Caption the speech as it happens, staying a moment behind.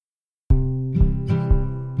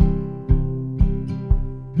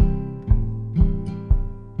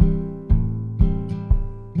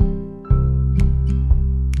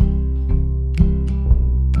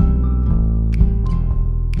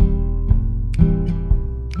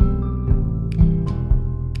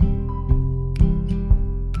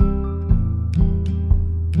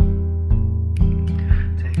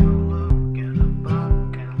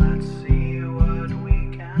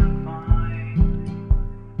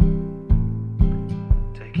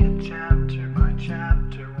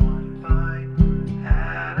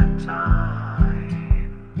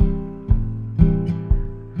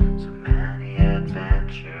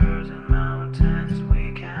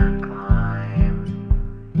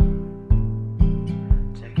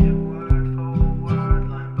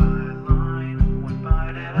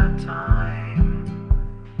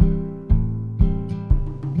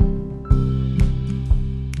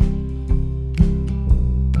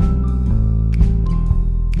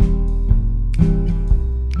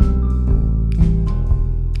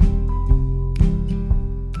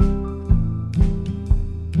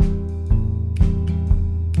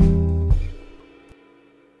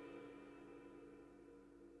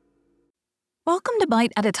Welcome to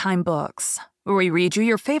Bite at a Time Books, where we read you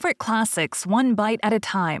your favorite classics one bite at a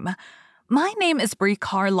time. My name is Brie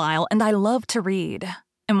Carlisle, and I love to read,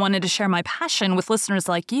 and wanted to share my passion with listeners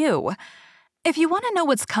like you. If you want to know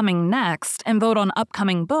what's coming next and vote on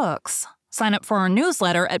upcoming books, sign up for our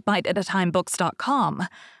newsletter at biteatatimebooks.com.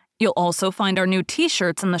 You'll also find our new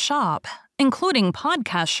t-shirts in the shop, including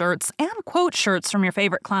podcast shirts and quote shirts from your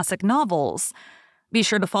favorite classic novels. Be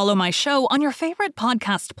sure to follow my show on your favorite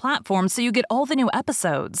podcast platform so you get all the new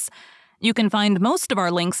episodes. You can find most of our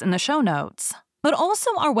links in the show notes, but also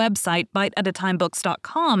our website,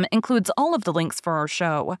 biteatatimebooks.com, includes all of the links for our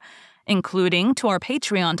show, including to our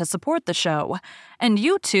Patreon to support the show, and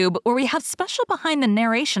YouTube, where we have special behind the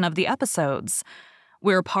narration of the episodes.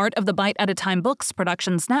 We're part of the Bite at a Time Books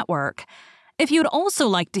Productions Network. If you'd also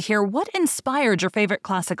like to hear what inspired your favorite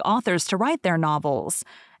classic authors to write their novels,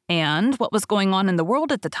 and what was going on in the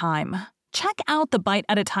world at the time, check out the Bite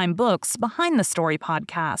at a Time Books Behind the Story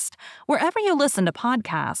podcast, wherever you listen to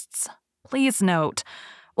podcasts. Please note,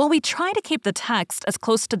 while we try to keep the text as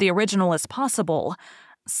close to the original as possible,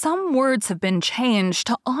 some words have been changed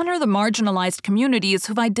to honor the marginalized communities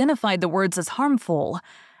who've identified the words as harmful,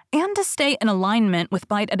 and to stay in alignment with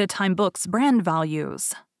Bite at a Time Books' brand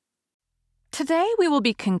values. Today we will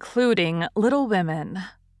be concluding Little Women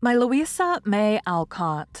by Louisa May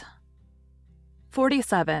Alcott.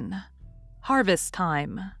 47. Harvest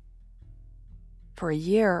Time. For a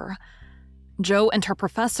year, Jo and her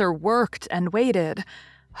professor worked and waited,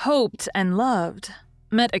 hoped and loved,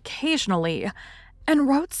 met occasionally, and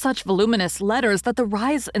wrote such voluminous letters that the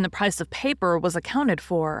rise in the price of paper was accounted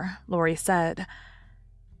for, Laurie said.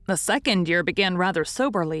 The second year began rather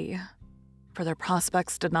soberly, for their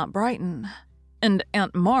prospects did not brighten, and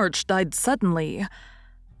Aunt March died suddenly.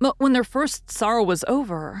 But when their first sorrow was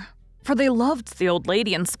over, for they loved the old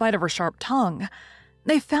lady in spite of her sharp tongue,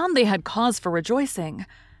 they found they had cause for rejoicing,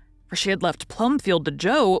 for she had left Plumfield to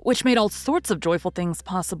Jo, which made all sorts of joyful things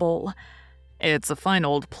possible. "It's a fine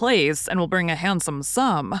old place and will bring a handsome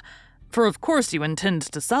sum, for of course you intend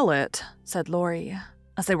to sell it," said Laurie,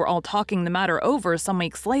 as they were all talking the matter over some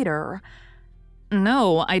weeks later.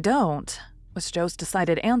 "No, I don't," was Jo's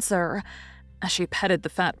decided answer, as she petted the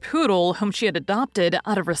fat poodle whom she had adopted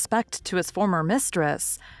out of respect to his former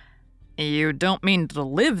mistress. "You don't mean to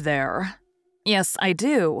live there?" "Yes, I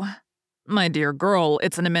do." "My dear girl,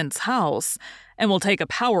 it's an immense house, and will take a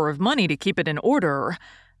power of money to keep it in order.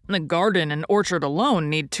 The garden and orchard alone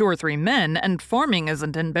need 2 or 3 men, and farming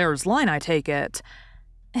isn't in Bear's line, I take it."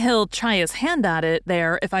 "He'll try his hand at it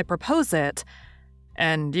there if I propose it."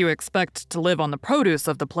 "And you expect to live on the produce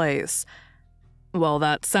of the place? Well,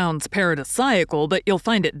 that sounds paradisiacal, but you'll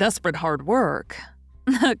find it desperate hard work.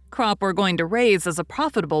 The crop we're going to raise is a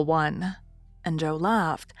profitable one." And Jo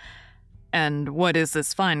laughed. "And what is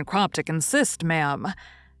this fine crop to consist, ma'am?"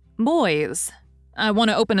 "Boys. I want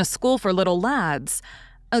to open a school for little lads.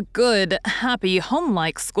 A good, happy,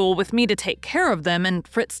 home-like school with me to take care of them and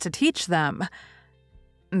Fritz to teach them."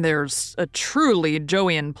 "There's a truly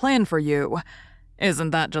Joian plan for you. Isn't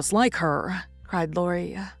that just like her?" cried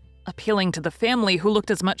Laurie, appealing to the family who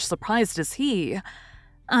looked as much surprised as he.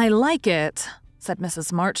 "I like it," said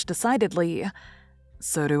Mrs. March decidedly.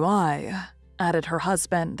 "So do I," added her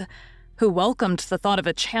husband, who welcomed the thought of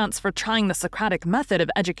a chance for trying the Socratic method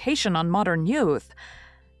of education on modern youth.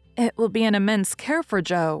 "It will be an immense care for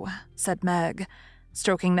Jo," said Meg,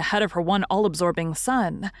 stroking the head of her one all-absorbing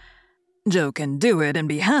son. "Jo can do it and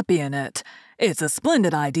be happy in it. It's a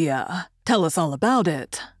splendid idea. Tell us all about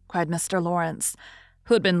it," cried Mr. Lawrence,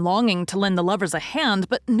 who had been longing to lend the lovers a hand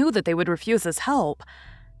but knew that they would refuse his help.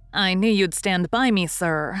 "I knew you'd stand by me,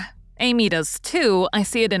 sir. Amy does too, I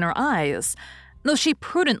see it in her eyes, though she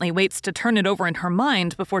prudently waits to turn it over in her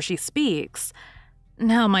mind before she speaks.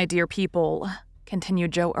 Now, my dear people,"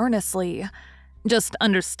 continued Jo earnestly, "just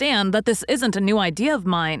understand that this isn't a new idea of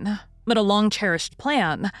mine, but a long-cherished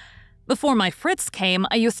plan. Before my Fritz came,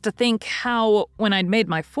 I used to think how, when I'd made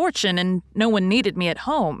my fortune and no one needed me at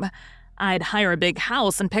home, I'd hire a big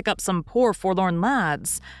house and pick up some poor forlorn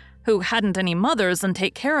lads who hadn't any mothers and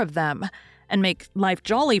take care of them, and make life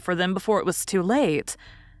jolly for them before it was too late.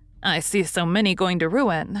 I see so many going to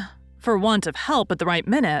ruin, for want of help at the right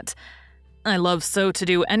minute. I love so to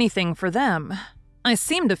do anything for them. I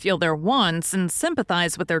seem to feel their wants and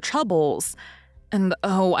sympathize with their troubles. And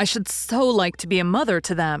oh, I should so like to be a mother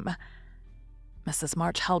to them." Mrs.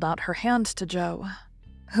 March held out her hand to Jo,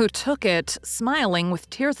 who took it, smiling with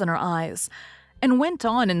tears in her eyes, and went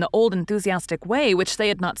on in the old enthusiastic way which they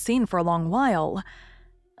had not seen for a long while.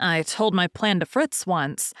 "I told my plan to Fritz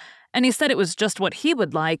once, and he said it was just what he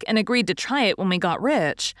would like and agreed to try it when we got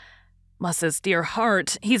rich. Bless his dear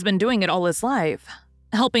heart, he's been doing it all his life.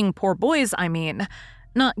 Helping poor boys, I mean.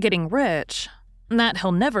 Not getting rich. That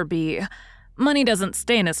he'll never be. Money doesn't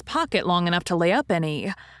stay in his pocket long enough to lay up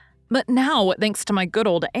any. But now, thanks to my good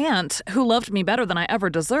old aunt, who loved me better than I ever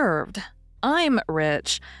deserved, I'm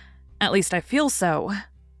rich. At least I feel so.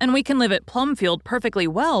 And we can live at Plumfield perfectly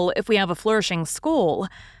well if we have a flourishing school.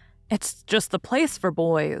 It's just the place for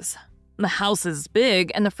boys. The house is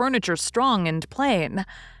big and the furniture strong and plain.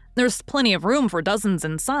 There's plenty of room for dozens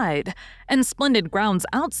inside, and splendid grounds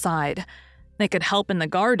outside. They could help in the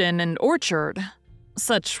garden and orchard.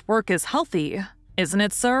 Such work is healthy, isn't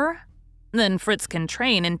it, sir? Then Fritz can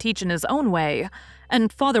train and teach in his own way,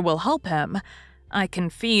 and father will help him. I can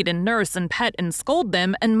feed and nurse and pet and scold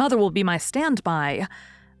them, and mother will be my standby.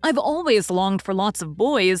 I've always longed for lots of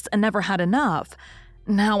boys and never had enough.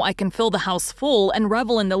 Now I can fill the house full and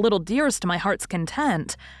revel in the little dears to my heart's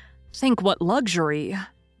content. Think what luxury.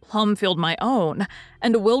 Plumfield my own,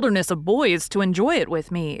 and a wilderness of boys to enjoy it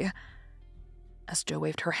with me. As Jo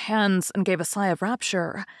waved her hands and gave a sigh of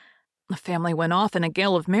rapture, the family went off in a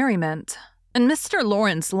gale of merriment, and Mr.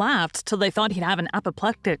 Lawrence laughed till they thought he'd have an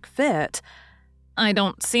apoplectic fit. I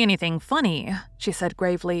don't see anything funny, she said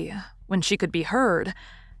gravely, when she could be heard.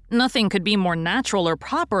 Nothing could be more natural or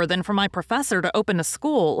proper than for my professor to open a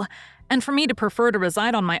school, and for me to prefer to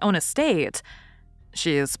reside on my own estate.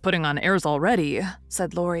 She is putting on airs already,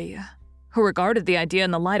 said Laurie, who regarded the idea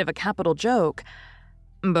in the light of a capital joke.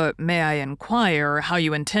 But may I inquire how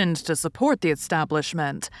you intend to support the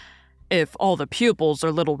establishment? If all the pupils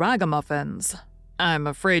are little ragamuffins, I'm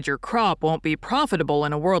afraid your crop won't be profitable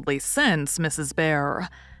in a worldly sense, Mrs. Bear.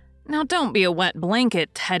 Now don't be a wet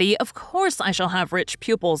blanket, Teddy. Of course I shall have rich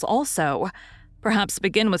pupils also. Perhaps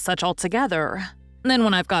begin with such altogether. Then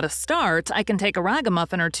when I've got a start, I can take a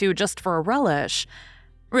ragamuffin or two just for a relish.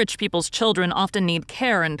 Rich people's children often need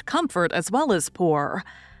care and comfort as well as poor.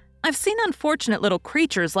 I've seen unfortunate little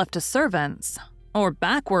creatures left to servants, or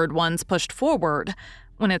backward ones pushed forward,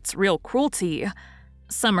 when it's real cruelty.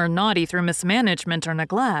 Some are naughty through mismanagement or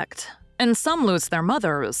neglect, and some lose their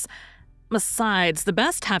mothers. Besides, the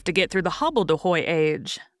best have to get through the hobbledehoy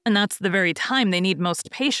age, and that's the very time they need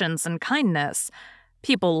most patience and kindness.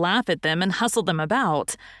 People laugh at them and hustle them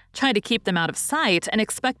about, try to keep them out of sight, and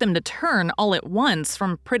expect them to turn all at once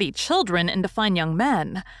from pretty children into fine young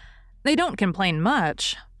men. They don't complain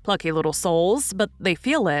much, plucky little souls, but they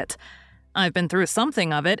feel it. I've been through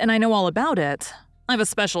something of it, and I know all about it. I've a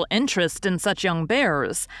special interest in such young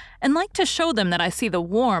bears, and like to show them that I see the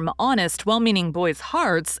warm, honest, well-meaning boys'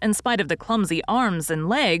 hearts in spite of the clumsy arms and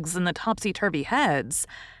legs and the topsy-turvy heads.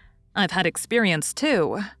 I've had experience,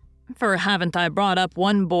 too. For haven't I brought up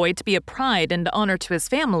one boy to be a pride and honor to his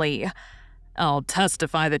family? I'll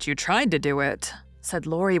testify that you tried to do it, said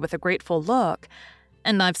Laurie with a grateful look.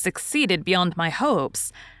 And I've succeeded beyond my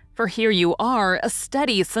hopes. For here you are, a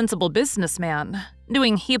steady, sensible businessman,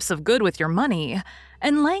 doing heaps of good with your money,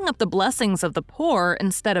 and laying up the blessings of the poor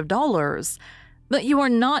instead of dollars. But you are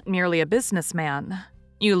not merely a businessman.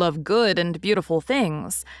 You love good and beautiful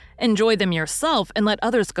things, enjoy them yourself, and let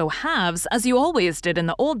others go halves as you always did in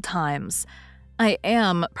the old times. I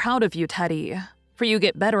am proud of you, Teddy, for you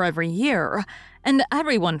get better every year, and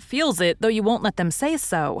everyone feels it, though you won't let them say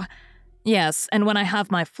so. Yes, and when I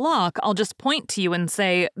have my flock, I'll just point to you and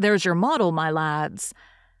say, "There's your model, my lads."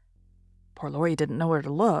 Poor Laurie didn't know where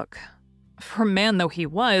to look. For man though he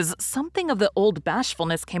was, something of the old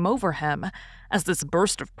bashfulness came over him, as this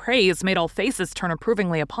burst of praise made all faces turn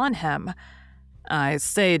approvingly upon him. "I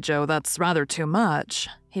say, Jo, that's rather too much,"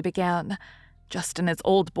 he began, just in his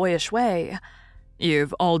old boyish way.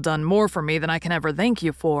 "You've all done more for me than I can ever thank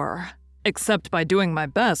you for, except by doing my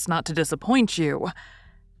best not to disappoint you.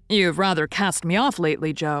 You've rather cast me off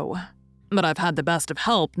lately, Jo, but I've had the best of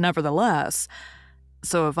help nevertheless.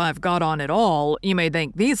 So if I've got on at all, you may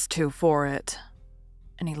thank these two for it."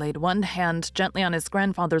 And he laid one hand gently on his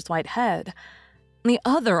grandfather's white head, the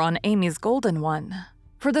other on Amy's golden one,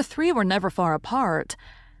 for the three were never far apart.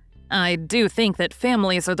 "I do think that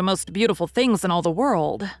families are the most beautiful things in all the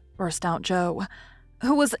world," burst out Jo,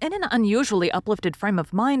 who was in an unusually uplifted frame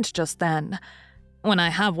of mind just then. "When I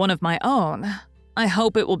have one of my own, I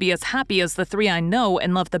hope it will be as happy as the three I know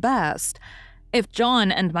and love the best. If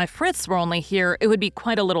John and my Fritz were only here, it would be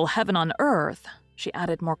quite a little heaven on earth," she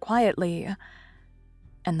added more quietly.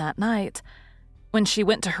 And that night, when she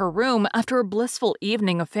went to her room after a blissful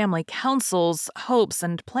evening of family councils, hopes,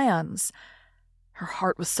 and plans, her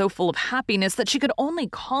heart was so full of happiness that she could only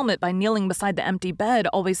calm it by kneeling beside the empty bed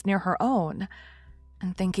always near her own,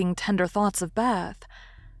 and thinking tender thoughts of Beth.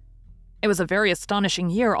 It was a very astonishing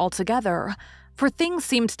year altogether, for things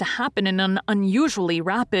seemed to happen in an unusually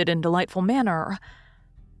rapid and delightful manner.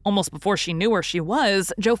 Almost before she knew where she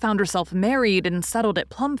was, Jo found herself married and settled at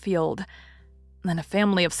Plumfield. Then a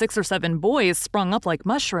family of 6 or 7 boys sprung up like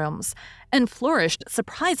mushrooms and flourished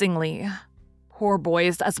surprisingly. Poor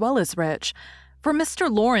boys as well as rich, for Mr.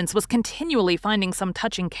 Lawrence was continually finding some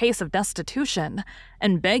touching case of destitution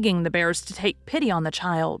and begging the Bears to take pity on the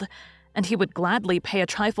child, and he would gladly pay a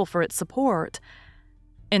trifle for its support.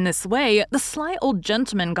 In this way, the sly old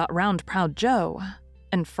gentleman got round proud Jo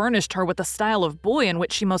and furnished her with the style of boy in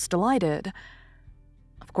which she most delighted.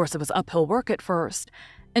 Of course, it was uphill work at first,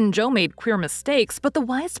 and Jo made queer mistakes, but the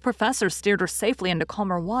wise professor steered her safely into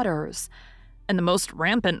calmer waters, and the most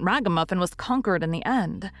rampant ragamuffin was conquered in the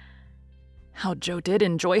end. How Jo did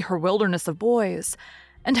enjoy her wilderness of boys,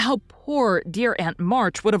 and how poor dear Aunt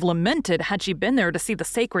March would have lamented had she been there to see the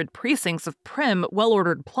sacred precincts of prim,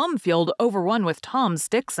 well-ordered Plumfield overrun with Toms,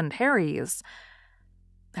 Dicks, and Harrys.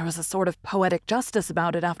 There was a sort of poetic justice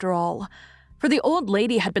about it, after all, for the old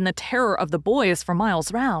lady had been the terror of the boys for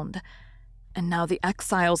miles round, and now the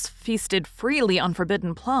exiles feasted freely on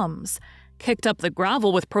forbidden plums, kicked up the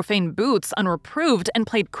gravel with profane boots unreproved, and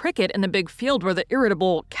played cricket in the big field where the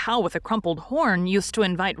irritable cow with a crumpled horn used to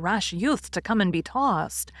invite rash youths to come and be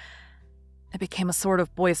tossed. It became a sort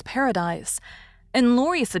of boys' paradise, and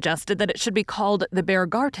Laurie suggested that it should be called the Bear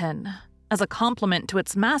Garten, as a compliment to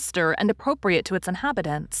its master and appropriate to its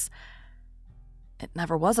inhabitants. It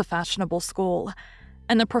never was a fashionable school,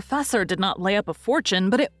 and the professor did not lay up a fortune,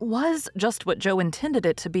 but it was just what Jo intended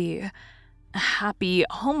it to be. A happy,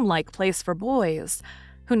 home-like place for boys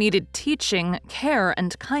who needed teaching, care,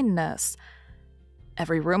 and kindness.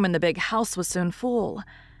 Every room in the big house was soon full.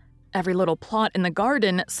 Every little plot in the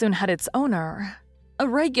garden soon had its owner. A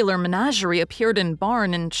regular menagerie appeared in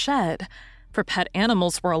barn and shed, for pet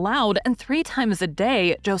animals were allowed, and 3 times a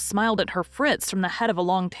day Jo smiled at her Fritz from the head of a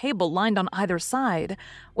long table lined on either side,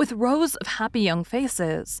 with rows of happy young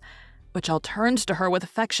faces, which all turned to her with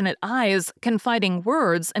affectionate eyes, confiding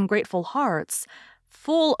words, and grateful hearts,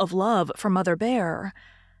 full of love for Mother Bear.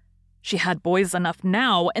 She had boys enough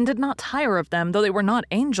now and did not tire of them, though they were not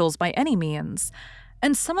angels by any means,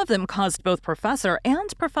 and some of them caused both Professor and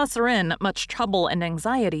Professorin much trouble and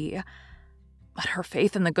anxiety. But her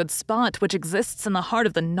faith in the good spot which exists in the heart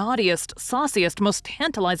of the naughtiest, sauciest, most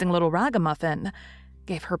tantalizing little ragamuffin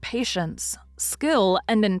gave her patience, skill,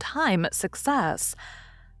 and in time, success.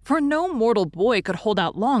 For no mortal boy could hold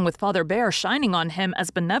out long with Father Bear shining on him as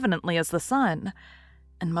benevolently as the sun,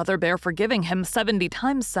 and Mother Bear forgiving him 70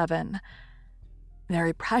 times 7.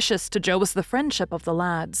 Very precious to Jo was the friendship of the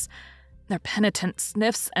lads, their penitent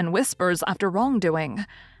sniffs and whispers after wrongdoing,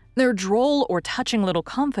 their droll or touching little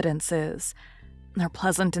confidences, their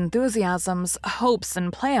pleasant enthusiasms, hopes,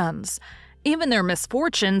 and plans, even their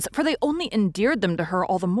misfortunes, for they only endeared them to her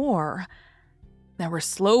all the more. There were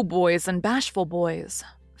slow boys and bashful boys,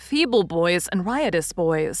 feeble boys and riotous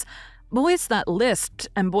boys, boys that lisped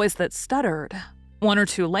and boys that stuttered, 1 or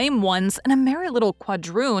 2 lame ones, and a merry little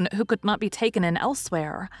quadroon who could not be taken in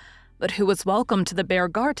elsewhere, but who was welcome to the Bear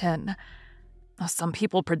Garten. Some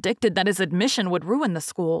people predicted that his admission would ruin the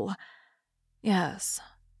school. Yes,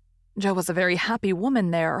 Jo was a very happy woman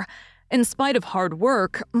there. In spite of hard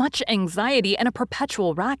work, much anxiety, and a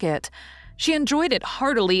perpetual racket, she enjoyed it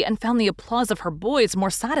heartily and found the applause of her boys more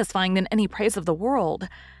satisfying than any praise of the world.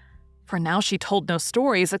 For now she told no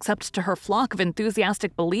stories except to her flock of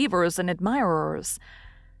enthusiastic believers and admirers.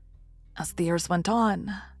 As the years went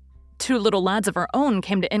on, 2 little lads of her own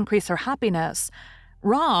came to increase her happiness.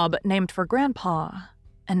 Rob, named for Grandpa,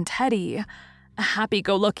 and Teddy, a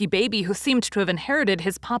happy-go-lucky baby who seemed to have inherited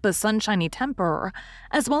his papa's sunshiny temper,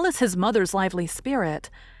 as well as his mother's lively spirit.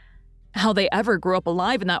 How they ever grew up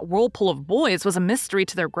alive in that whirlpool of boys was a mystery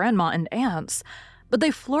to their grandma and aunts, but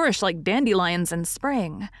they flourished like dandelions in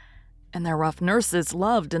spring, and their rough nurses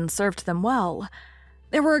loved and served them well.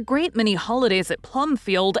 There were a great many holidays at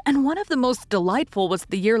Plumfield, and one of the most delightful was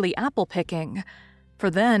the yearly apple picking. For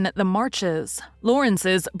then, the Marches,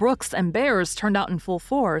 Lawrences, Brooks, and Bears turned out in full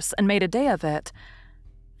force and made a day of it.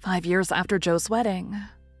 5 years after Jo's wedding,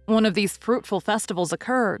 one of these fruitful festivals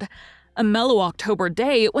occurred, a mellow October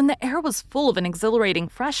day when the air was full of an exhilarating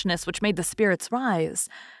freshness which made the spirits rise,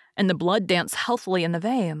 and the blood dance healthily in the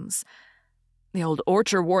veins. The old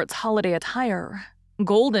orchard wore its holiday attire.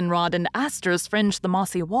 Goldenrod and asters fringed the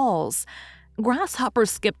mossy walls. Grasshoppers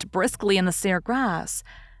skipped briskly in the sere grass,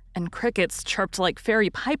 and crickets chirped like fairy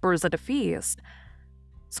pipers at a feast.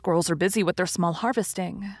 Squirrels were busy with their small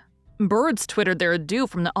harvesting. Birds twittered their adieu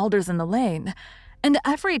from the alders in the lane, and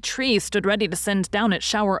every tree stood ready to send down its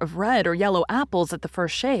shower of red or yellow apples at the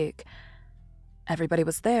first shake. Everybody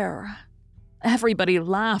was there. Everybody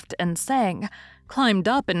laughed and sang, climbed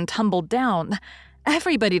up and tumbled down.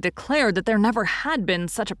 Everybody declared that there never had been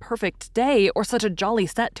such a perfect day or such a jolly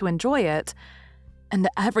set to enjoy it. And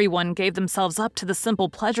everyone gave themselves up to the simple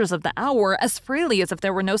pleasures of the hour as freely as if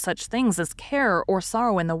there were no such things as care or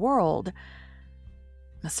sorrow in the world.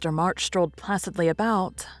 Mr. March strolled placidly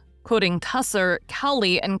about, quoting Tusser,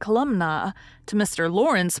 Cowley, and Columna to Mr.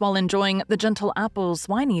 Lawrence while enjoying the gentle apple's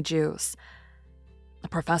winey juice. The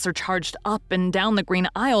professor charged up and down the green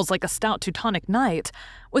aisles like a stout Teutonic knight,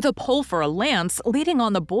 with a pole for a lance, leading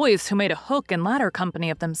on the boys who made a hook and ladder company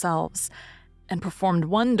of themselves, and performed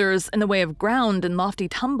wonders in the way of ground and lofty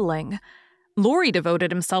tumbling. Laurie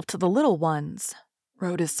devoted himself to the little ones,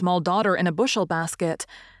 rode his small daughter in a bushel basket,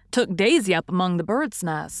 took Daisy up among the birds'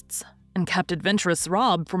 nests, and kept adventurous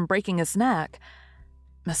Rob from breaking his neck.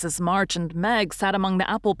 Mrs. March and Meg sat among the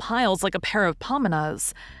apple piles like a pair of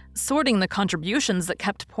pomenas, sorting the contributions that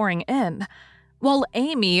kept pouring in, while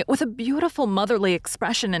Amy, with a beautiful motherly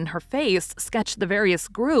expression in her face, sketched the various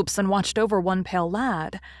groups and watched over one pale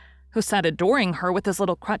lad, who sat adoring her with his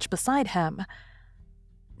little crutch beside him.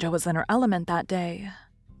 Jo was in her element that day,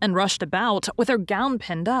 and rushed about with her gown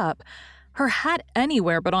pinned up, her hat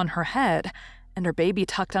anywhere but on her head, and her baby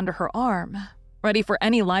tucked under her arm, ready for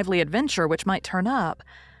any lively adventure which might turn up.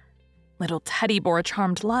 Little Teddy bore a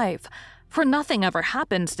charmed life, for nothing ever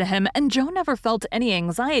happened to him, and Jo never felt any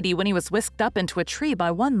anxiety when he was whisked up into a tree by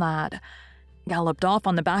one lad, galloped off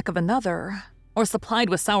on the back of another, or supplied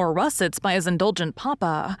with sour russets by his indulgent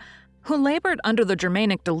papa, who labored under the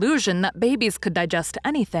Germanic delusion that babies could digest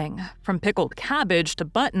anything, from pickled cabbage to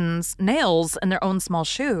buttons, nails, and their own small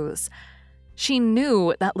shoes. She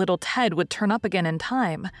knew that little Ted would turn up again in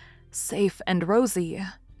time, safe and rosy,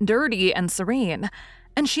 dirty and serene,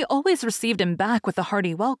 and she always received him back with a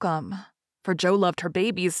hearty welcome, for Jo loved her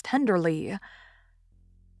babies tenderly.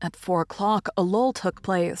 At 4 o'clock, a lull took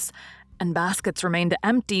place, and baskets remained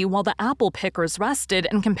empty while the apple pickers rested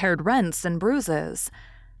and compared rents and bruises.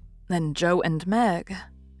 Then Jo and Meg,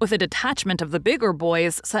 with a detachment of the bigger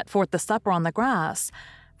boys, set forth the supper on the grass,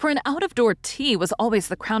 for an out-of-door tea was always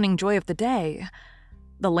the crowning joy of the day.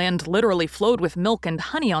 The land literally flowed with milk and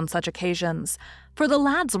honey on such occasions, for the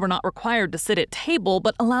lads were not required to sit at table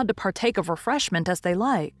but allowed to partake of refreshment as they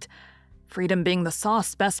liked, freedom being the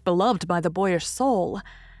sauce best beloved by the boyish soul.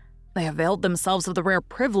 They availed themselves of the rare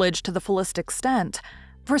privilege to the fullest extent,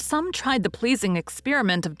 for some tried the pleasing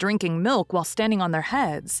experiment of drinking milk while standing on their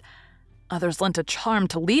heads. Others lent a charm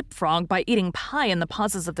to leapfrog by eating pie in the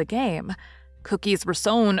pauses of the game. Cookies were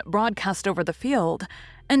sown broadcast over the field,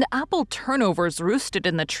 and apple turnovers roosted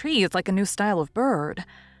in the trees like a new style of bird.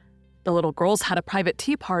 The little girls had a private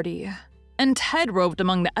tea party, and Ted roved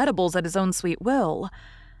among the edibles at his own sweet will.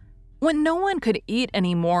 When no one could eat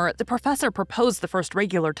anymore, the professor proposed the first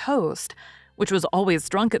regular toast, which was always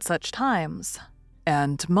drunk at such times.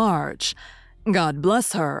 "And March, God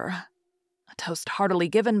bless her," a toast heartily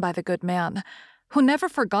given by the good man, who never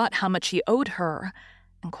forgot how much he owed her,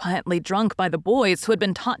 and quietly drunk by the boys who had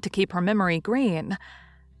been taught to keep her memory green.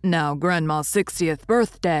 "Now Grandma's 60th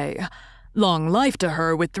birthday. Long life to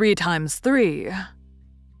her with 3 times 3.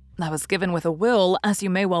 That was given with a will, as you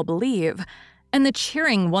may well believe, and the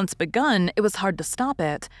cheering once begun, it was hard to stop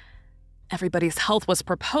it. Everybody's health was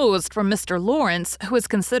proposed, from Mr. Lawrence, who was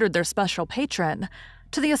considered their special patron,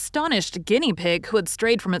 to the astonished guinea pig who had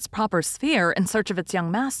strayed from its proper sphere in search of its young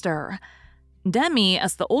master. Demi,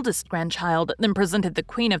 as the oldest grandchild, then presented the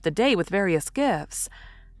queen of the day with various gifts,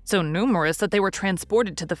 so numerous that they were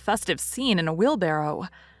transported to the festive scene in a wheelbarrow.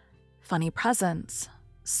 Funny presents,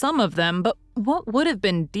 some of them, but what would have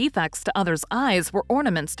been defects to others' eyes were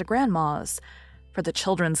ornaments to Grandma's, for the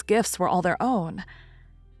children's gifts were all their own.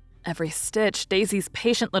 Every stitch Daisy's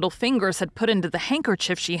patient little fingers had put into the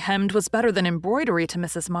handkerchief she hemmed was better than embroidery to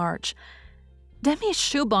Mrs. March. Demi's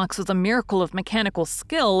shoebox was a miracle of mechanical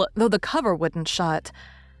skill, though the cover wouldn't shut.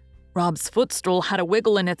 Rob's footstool had a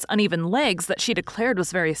wiggle in its uneven legs that she declared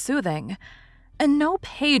was very soothing. And no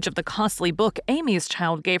page of the costly book Amy's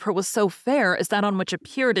child gave her was so fair as that on which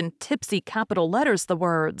appeared in tipsy capital letters the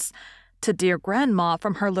words, "To dear Grandma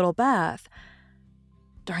from her little Beth."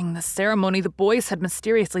 During the ceremony, the boys had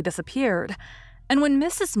mysteriously disappeared, and when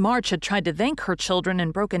Mrs. March had tried to thank her children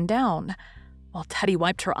and broken down, while Teddy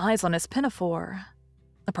wiped her eyes on his pinafore,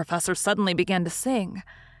 the professor suddenly began to sing.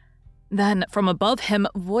 Then, from above him,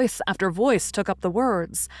 voice after voice took up the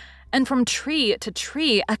words, and from tree to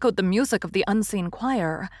tree echoed the music of the unseen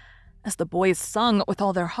choir, as the boys sung with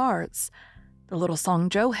all their hearts the little song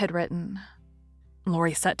Jo had written.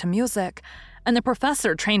 Laurie set to music, and the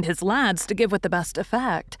professor trained his lads to give with the best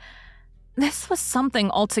effect. This was something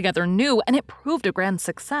altogether new, and it proved a grand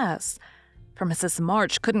success. For Mrs.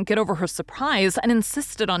 March couldn't get over her surprise and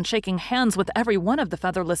insisted on shaking hands with every one of the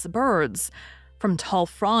featherless birds, from tall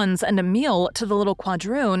Franz and Emile to the little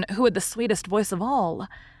quadroon who had the sweetest voice of all.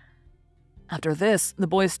 After this, the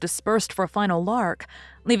boys dispersed for a final lark,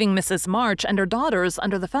 leaving Mrs. March and her daughters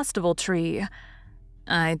under the festival tree.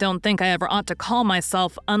 I don't think I ever ought to call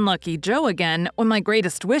myself Unlucky Joe again when my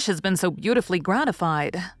greatest wish has been so beautifully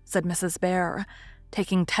gratified, said Mrs. Bear,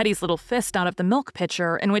 taking Teddy's little fist out of the milk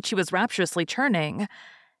pitcher in which he was rapturously churning.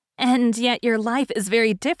 And yet your life is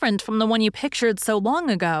very different from the one you pictured so long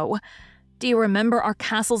ago. Do you remember our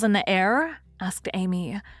castles in the air? Asked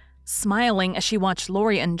Amy, smiling as she watched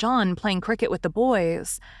Laurie and John playing cricket with the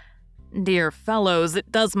boys. Dear fellows,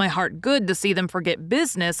 it does my heart good to see them forget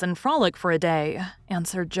business and frolic for a day,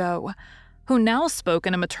 answered Joe, who now spoke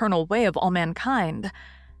in a maternal way of all mankind.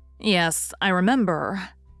 Yes, I remember.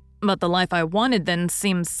 But the life I wanted then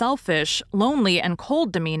seems selfish, lonely, and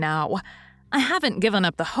cold to me now. I haven't given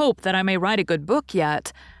up the hope that I may write a good book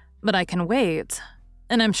yet, but I can wait.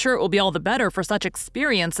 And I'm sure it will be all the better for such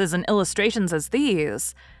experiences and illustrations as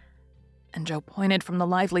these. And Joe pointed from the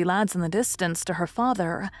lively lads in the distance to her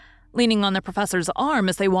father, leaning on the professor's arm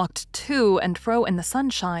as they walked to and fro in the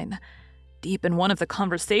sunshine, deep in one of the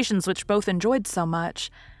conversations which both enjoyed so much,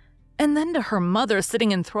 and then to her mother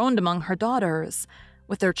sitting enthroned among her daughters,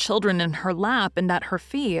 with their children in her lap and at her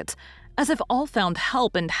feet, as if all found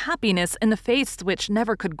help and happiness in the faiths which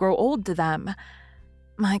never could grow old to them.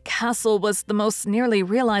 My castle was the most nearly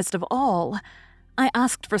realized of all. I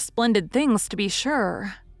asked for splendid things, to be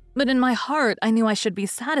sure, but in my heart I knew I should be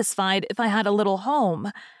satisfied if I had a little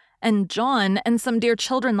home, and John and some dear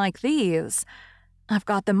children like these. I've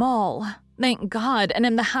got them all, thank God, and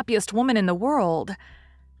am the happiest woman in the world.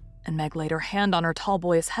 And Meg laid her hand on her tall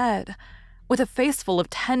boy's head, with a face full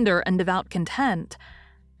of tender and devout content.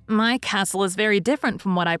 My castle is very different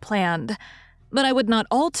from what I planned, but I would not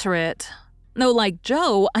alter it. Though like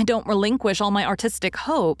Joe, I don't relinquish all my artistic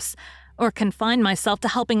hopes, or confine myself to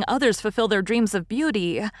helping others fulfill their dreams of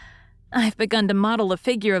beauty. I've begun to model a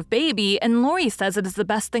figure of baby, and Laurie says it is the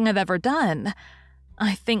best thing I've ever done.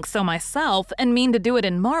 I think so myself, and mean to do it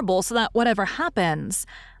in marble so that whatever happens,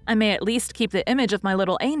 I may at least keep the image of my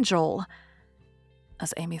little angel.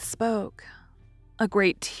 As Amy spoke, a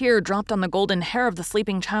great tear dropped on the golden hair of the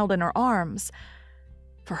sleeping child in her arms.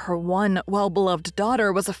 For her one well-beloved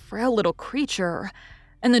daughter was a frail little creature,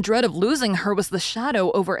 and the dread of losing her was the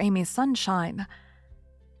shadow over Amy's sunshine.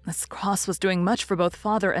 This cross was doing much for both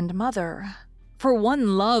father and mother, for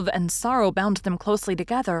one love and sorrow bound them closely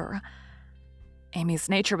together. Amy's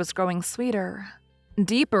nature was growing sweeter,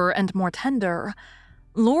 deeper and more tender.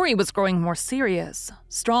 Laurie was growing more serious,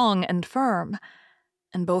 strong and firm,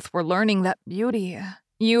 and both were learning that beauty,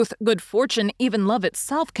 youth, good fortune, even love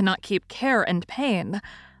itself cannot keep care and pain,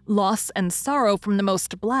 loss and sorrow from the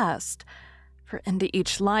most blessed. For into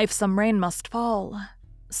each life some rain must fall.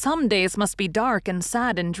 Some days must be dark and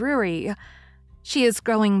sad and dreary. She is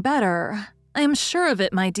growing better. I am sure of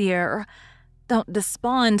it, my dear. Don't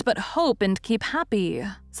despond, but hope and keep happy,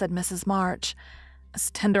 said Mrs. March,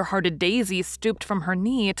 as tender-hearted Daisy stooped from her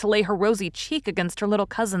knee to lay her rosy cheek against her little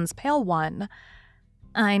cousin's pale one.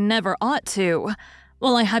 I never ought to.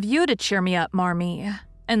 Well, I have you to cheer me up, Marmee,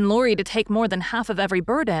 and Laurie to take more than half of every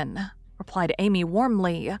burden, replied Amy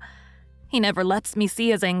warmly. He never lets me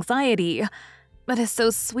see his anxiety, but is so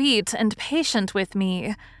sweet and patient with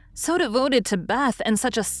me, so devoted to Beth and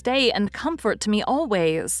such a stay and comfort to me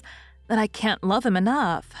always, that I can't love him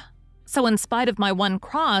enough. So in spite of my one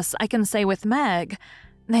cross, I can say with Meg,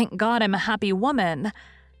 thank God I'm a happy woman.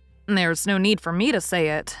 There's no need for me to say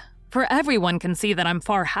it, for everyone can see that I'm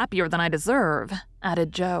far happier than I deserve,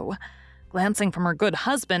 added Joe, glancing from her good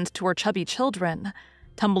husband to her chubby children,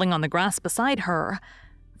 tumbling on the grass beside her.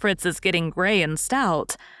 Fritz is getting gray and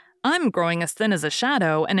stout. I'm growing as thin as a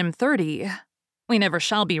shadow and am 30. We never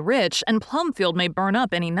shall be rich, and Plumfield may burn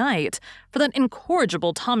up any night, for that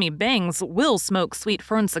incorrigible Tommy Bangs will smoke sweet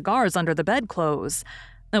fern cigars under the bedclothes,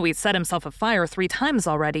 though he's set himself afire 3 times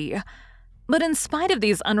already. But in spite of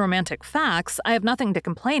these unromantic facts, I have nothing to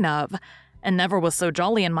complain of, and never was so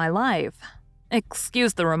jolly in my life.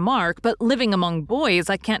 Excuse the remark, but living among boys,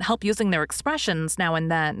 I can't help using their expressions now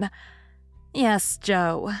and then. Yes,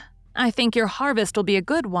 Joe, I think your harvest will be a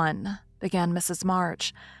good one, began Mrs.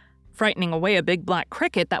 March, frightening away a big black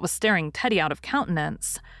cricket that was staring Teddy out of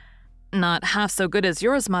countenance. Not half so good as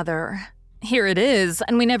yours, Mother. Here it is,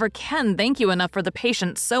 and we never can thank you enough for the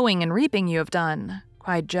patient sowing and reaping you have done,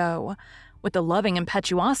 cried Joe, with the loving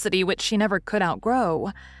impetuosity which she never could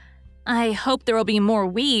outgrow. I hope there will be more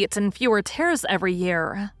wheat and fewer tares every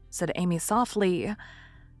year, said Amy softly.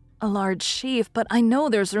 A large sheaf, but I know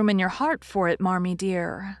there's room in your heart for it, Marmee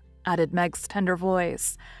dear, added Meg's tender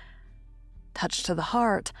voice. Touched to the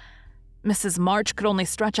heart, Mrs. March could only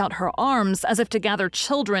stretch out her arms as if to gather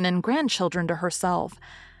children and grandchildren to herself,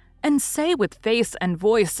 and say with face and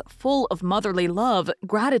voice full of motherly love,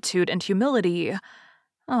 gratitude, and humility,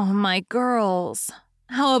 "Oh, my girls,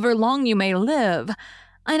 however long you may live,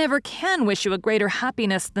 I never can wish you a greater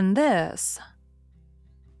happiness than this."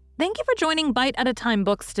 Thank you for joining Bite at a Time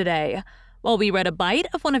Books today, while we read a bite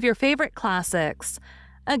of one of your favorite classics.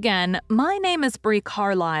 Again, my name is Brie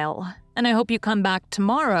Carlisle, and I hope you come back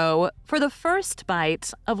tomorrow for the first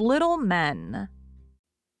bite of Little Men.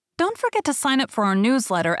 Don't forget to sign up for our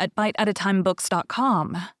newsletter at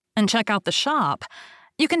biteatatimebooks.com and check out the shop.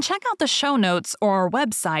 You can check out the show notes or our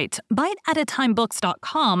website,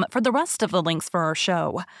 biteatatimebooks.com, for the rest of the links for our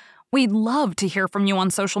show. We'd love to hear from you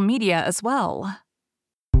on social media as well.